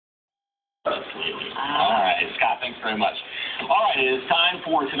lately. All right, Scott, thanks very much. All right, it is time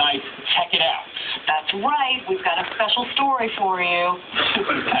for tonight's Check It Out. That's right. We've got a special story for you. This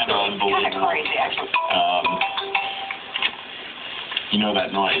is kind of unbelievable. Kind of crazy, actually. You know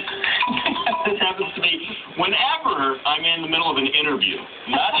that noise. This happens to me whenever I'm in the middle of an interview.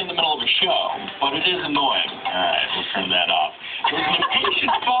 Not in the middle of a show, but it is annoying. All right, we'll turn that off. It was an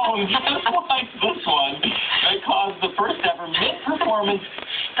impatient phone just like this one that caused the first ever mid-performance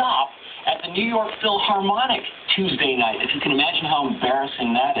stop at the New York Philharmonic Tuesday night. If you can imagine how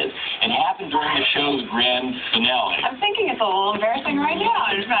embarrassing that is. It happened during the show's grand finale. I'm thinking it's a little embarrassing right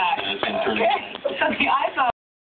now, in fact. Okay. So the iPhone